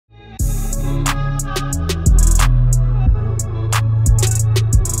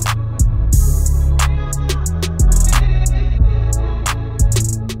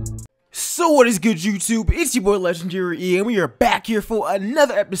What is good, YouTube? It's your boy LegendaryEA, and we are back here for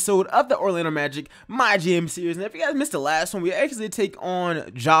another episode of the Orlando Magic MyGM series. And if you guys missed the last one, we actually take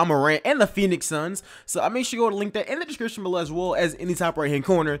on Ja Morant and the Phoenix Suns. So I make sure you go to link that in the description below, as well as in the top right hand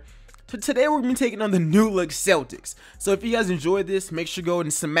corner. Today we're going to be taking on the Myleague Celtics. So if you guys enjoyed this, make sure you go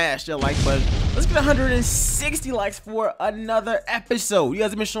and smash that like button. Let's get 160 likes for another episode. You guys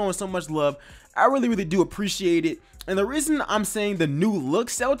have been showing so much love. I really do appreciate it. And the reason I'm saying the Myleague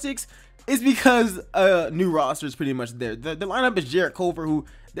Celtics is because new roster is pretty much there. The lineup is Jarrett Culver, who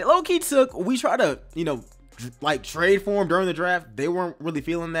they low-key took. We tried to, like trade for him during the draft. They weren't really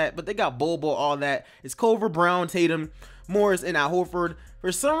feeling that, but they got Bol Bol, all that. It's Culver, Brown, Tatum, Morris, and Al Horford.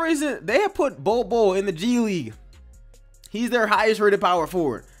 For some reason, they have put Bol Bol in the G League. He's their highest rated power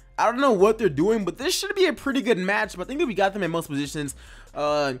forward. I don't know what they're doing, but this should be a pretty good match. But I think that we got them in most positions.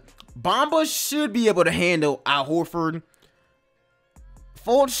 Bamba should be able to handle Al Horford.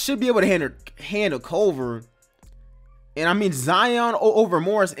 Fultz should be able to handle Culver. And I mean Zion over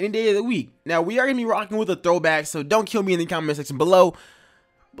Morris any day of the week. Now we are going to be rocking with a throwback, so don't kill me in the comment section below.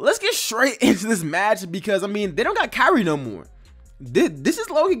 But let's get straight into this match because, I mean, they don't got Kyrie no more. This is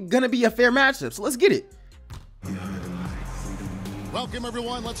low going to be a fair matchup, so let's get it. Welcome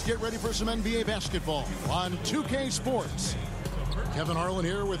everyone, let's get ready for some NBA basketball on 2K Sports. Kevin Harlan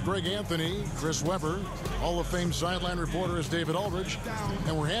here with Greg Anthony, Chris Webber, Hall of Fame sideline reporter is David Aldridge,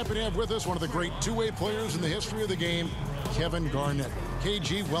 and we're happy to have with us one of the great two-way players in the history of the game, Kevin Garnett.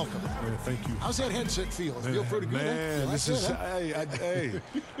 KG, welcome. Man, thank you. How's that headset feel? Does it feel pretty good? Man, this is, hey,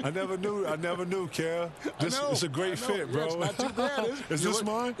 I never knew, Kev. It's a great fit, bro. Yeah, it's not too bad, is it? Is this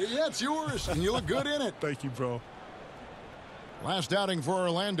mine? Yeah, it's yours, and you look good in it. Thank you, bro. Last outing for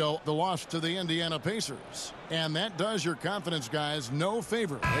Orlando, the loss to the Indiana Pacers. And that does your confidence guys no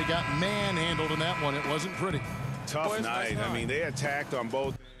favor. They got manhandled in that one. It wasn't pretty. Tough night. I mean, they attacked on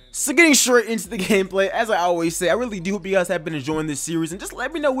both. So getting straight into the gameplay, as I always say, I really do hope you guys have been enjoying this series, and just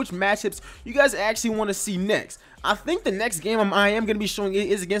let me know which matchups you guys actually want to see next. I think the next game I am going to be showing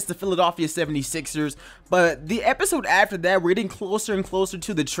is against the Philadelphia 76ers, but the episode after that, we're getting closer and closer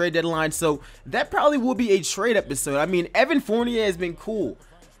to the trade deadline, so that probably will be a trade episode. I mean, Evan Fournier has been cool.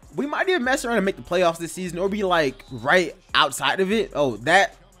 We might even mess around and make the playoffs this season, or be like right outside of it. Oh,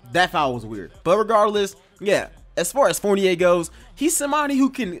 that foul was weird. But regardless, yeah. As far as Fournier goes, he's somebody who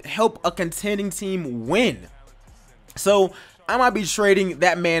can help a contending team win. So I might be trading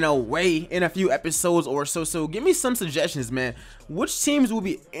that man away in a few episodes or so. So give me some suggestions, man. Which teams will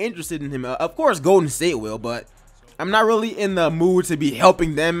be interested in him? Of course, Golden State will, but I'm not really in the mood to be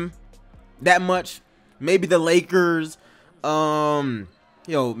helping them that much. Maybe the Lakers, maybe the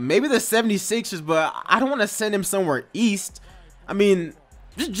 76ers, but I don't want to send him somewhere east. I mean,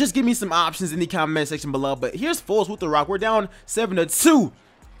 just give me some options in the comment section below. But here's Fultz with the rock. We're down 7-2.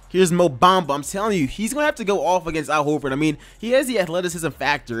 Here's Mo Bamba. I'm telling you, he's going to have to go off against Al Horford. I mean, he has the athleticism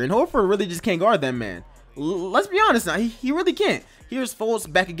factor, and Horford really just can't guard that man. Let's be honest now. He really can't. Here's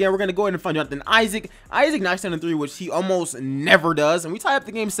Fultz back again. We're going to go ahead and find Jonathan Isaac. Isaac knocks down a 3, which he almost never does. And we tie up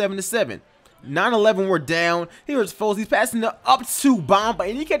the game 7-7. 9-11, we're down. Here's Fultz. He's passing it up to Bamba,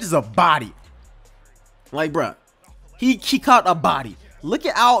 and he catches a body. Like, bruh, he caught a body. Look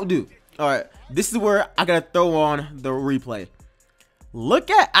at Al, dude. All right, this is where I gotta throw on the replay. Look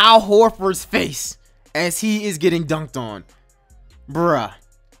at Al Horford's face as he is getting dunked on. Bruh.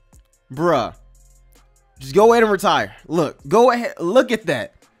 Just go ahead and retire. Look, go ahead. Look at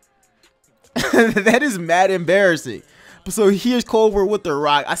that. That is mad embarrassing. So here's Culver with the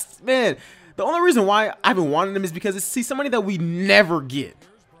rock. Man, the only reason why I've been wanting him is because it's somebody that we never get.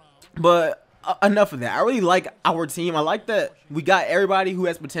 But enough of that. I really like our team. I like that we got everybody who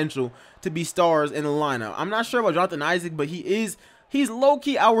has potential to be stars in the lineup. I'm not sure about Jonathan Isaac, but he's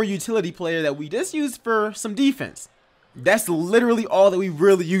low-key our utility player that we just used for some defense. That's literally all that we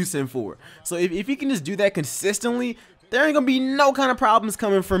really use him for. So if he can just do that consistently, there ain't gonna be no kind of problems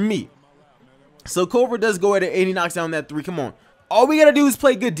coming from me. So Culver does go ahead and he knocks down that 3. Come on. All we gotta do is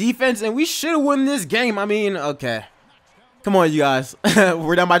play good defense, and we should win this game. I mean, okay. Come on, you guys.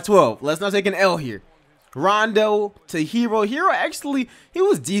 We're down by 12. Let's not take an L here. Rondo to Hero. Hero actually, he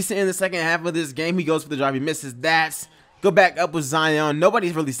was decent in the second half of this game. He goes for the drive. He misses that. Go back up with Zion.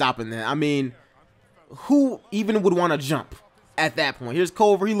 Nobody's really stopping that. I mean, who even would want to jump at that point? Here's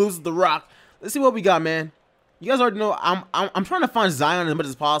Culver. He loses the rock. Let's see what we got, man. You guys already know I'm trying to find Zion as much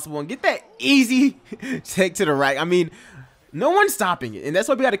as possible and get that easy take to the rack. I mean, no one's stopping it. And that's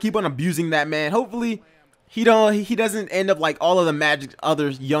why we got to keep on abusing that man. Hopefully, he doesn't end up like all of the Magic other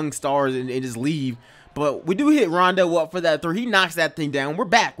young stars and just leave. But we do hit Rondo up for that 3. He knocks that thing down. We're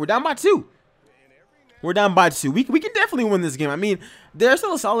back. We're down by 2. We're down by 2. We can definitely win this game. I mean, they're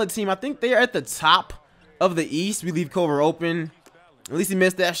still a solid team. I think they are at the top of the East. We leave Culver open. At least he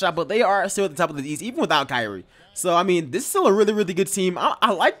missed that shot, but they are still at the top of the East, even without Kyrie. So, I mean, this is still a really, really good team.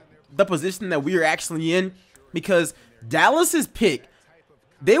 I like the position that we are actually in because Dallas's pick,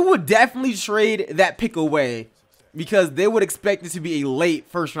 they would definitely trade that pick away because they would expect it to be a late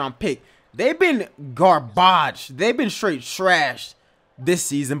first-round pick. They've been garbage. They've been straight trash this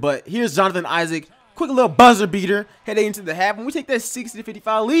season, but here's Jonathan Isaac. Quick little buzzer beater heading into the half, and we take that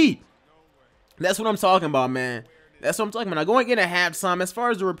 60-55 lead. That's what I'm talking about, man. That's what I'm talking about. Now, going into halftime, as far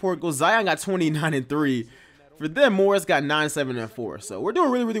as the report goes, Zion got 29-3. For them, Morris got 9-7-4. So we're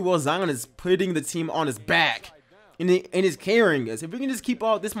doing really, really well. Zion is putting the team on his back and is carrying us. If we can just keep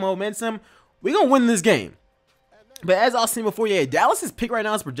all this momentum, we're going to win this game. But as I was saying before, yeah, Dallas's pick right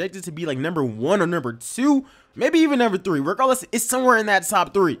now is projected to be like number 1 or number 2, maybe even number 3. Regardless, it's somewhere in that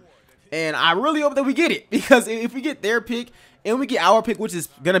top 3. And I really hope that we get it, because if we get their pick and we get our pick, which is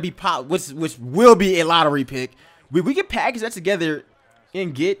gonna be which will be a lottery pick, we can package that together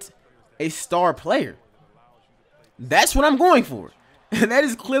and get a star player. That's what I'm going for. And that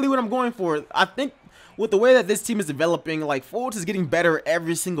is clearly what I'm going for. I think with the way that this team is developing, like Fultz is getting better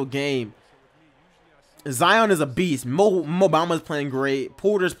every single game. Zion is a beast. Mo Bamba is playing great.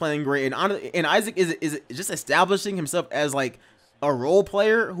 Porter's playing great, and Isaac is just establishing himself as like a role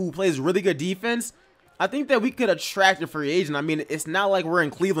player who plays really good defense. I think that we could attract a free agent. I mean, it's not like we're in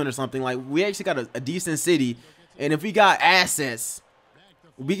Cleveland or something. Like, we actually got a decent city, and if we got assets,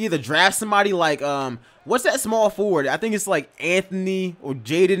 we can either draft somebody like what's that small forward? I think it's like Anthony or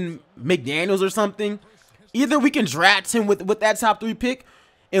Jaden McDaniels or something. Either we can draft him with that top 3 pick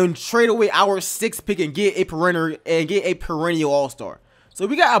and trade away our 6th pick and get a perennial all-star. So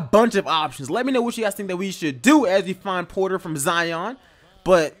we got a bunch of options. Let me know what you guys think that we should do as we find Porter from Zion.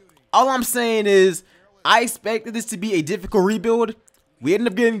 But all I'm saying is I expected this to be a difficult rebuild. We ended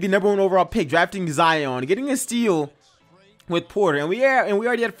up getting the number 1 overall pick, drafting Zion, getting a steal with Porter, and we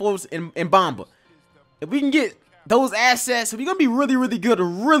already had Fultz and Bamba. If we can get those assets, we're gonna be really, really good,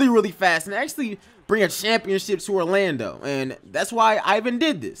 really, really fast, and actually bring a championship to Orlando. And that's why Ivan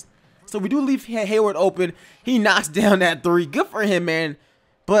did this. So we do leave Hayward open. He knocks down that 3. Good for him, man.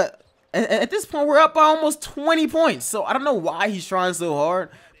 But at this point, we're up by almost 20 points. So I don't know why he's trying so hard.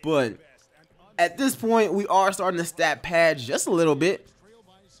 But at this point, we are starting to stat pad just a little bit.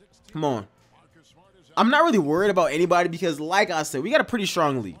 Come on. I'm not really worried about anybody because, like I said, we got a pretty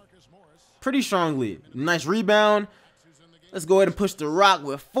strong lead. Pretty strong lead. Nice rebound. Let's go ahead and push the rock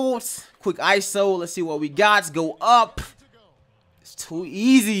with Fultz. Quick ISO. Let's see what we got. Let's go up. It's too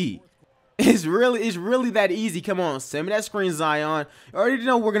easy. It's really that easy. Come on, send me that screen, Zion. I already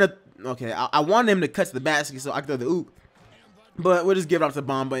know we're gonna. Okay, I wanted him to cut to the basket so I could throw the oop, but we'll just give it off to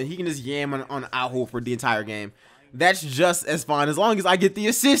Bamba and he can just yam on out hole for the entire game. That's just as fine as long as I get the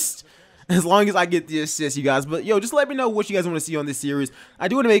assist. As long as I get the assist, you guys. But yo, just let me know what you guys want to see on this series. I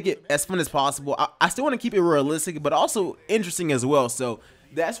do want to make it as fun as possible. I still want to keep it realistic, but also interesting as well. So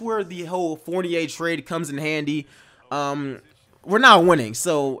that's where the whole Fournier trade comes in handy. We're not winning,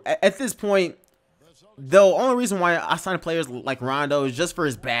 so at this point, the only reason why I signed players like Rondo is just for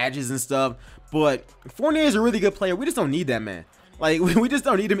his badges and stuff. But Fournier is a really good player. We just don't need that man. Like, we just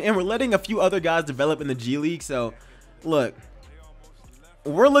don't need him, and we're letting a few other guys develop in the G League. So, look,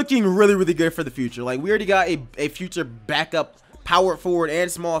 we're looking really, really good for the future. Like, we already got a future backup power forward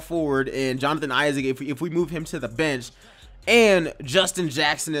and small forward, and Jonathan Isaac if we move him to the bench, and Justin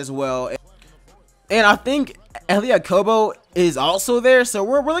Jackson as well. And I think Elliot Kobo is also there, so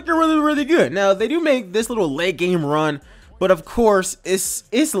we're looking really, really good. Now, they do make this little late game run, but of course, it's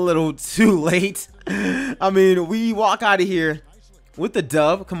a little too late. I mean, we walk out of here with the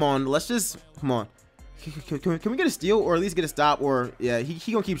dub. Come on, let's just, come on. Can we get a steal or at least get a stop? Or, yeah,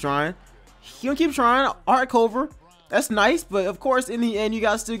 he gonna keep trying. He gonna keep trying. All right, Culver. That's nice, but of course, in the end, you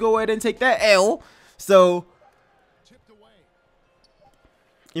guys still go ahead and take that L. So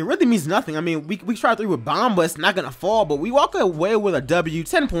it really means nothing. I mean, we try 3 with Bamba, it's not gonna fall, but we walk away with a W,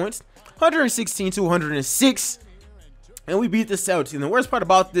 10 points, 116 to 106, and we beat the Celtics. And the worst part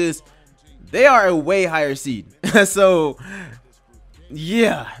about this, they are a way higher seed. So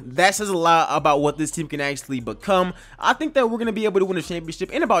yeah, that says a lot about what this team can actually become. I think that we're going to be able to win a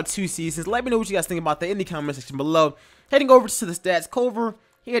championship in about 2 seasons. Let me know what you guys think about that in the comment section below. Heading over to the stats, Culver,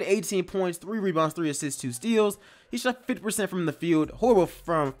 he had 18 points, 3 rebounds, 3 assists, 2 steals. He shot 50% from the field. Horrible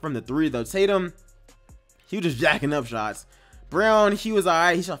from the 3, though. Tatum, he was just jacking up shots. Brown, he was all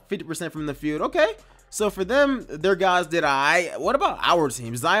right. He shot 50% from the field. Okay, so for them, their guys did all right. What about our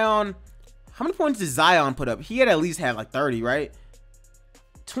team? Zion, how many points did Zion put up? He had at least had like 30, right?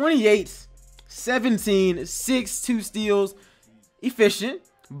 28, 17, 6, 2 steals. Efficient.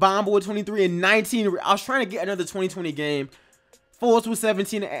 Bamba with 23 and 19. I was trying to get another 2020 game. Fultz with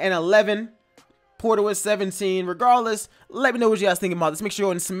 17 and 11. Porter with 17. Regardless, let me know what you guys think about this. Make sure you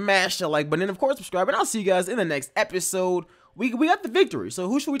go and smash the like button. And of course, subscribe. And I'll see you guys in the next episode. We got the victory. So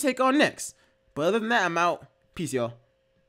who should we take on next? But other than that, I'm out. Peace, y'all.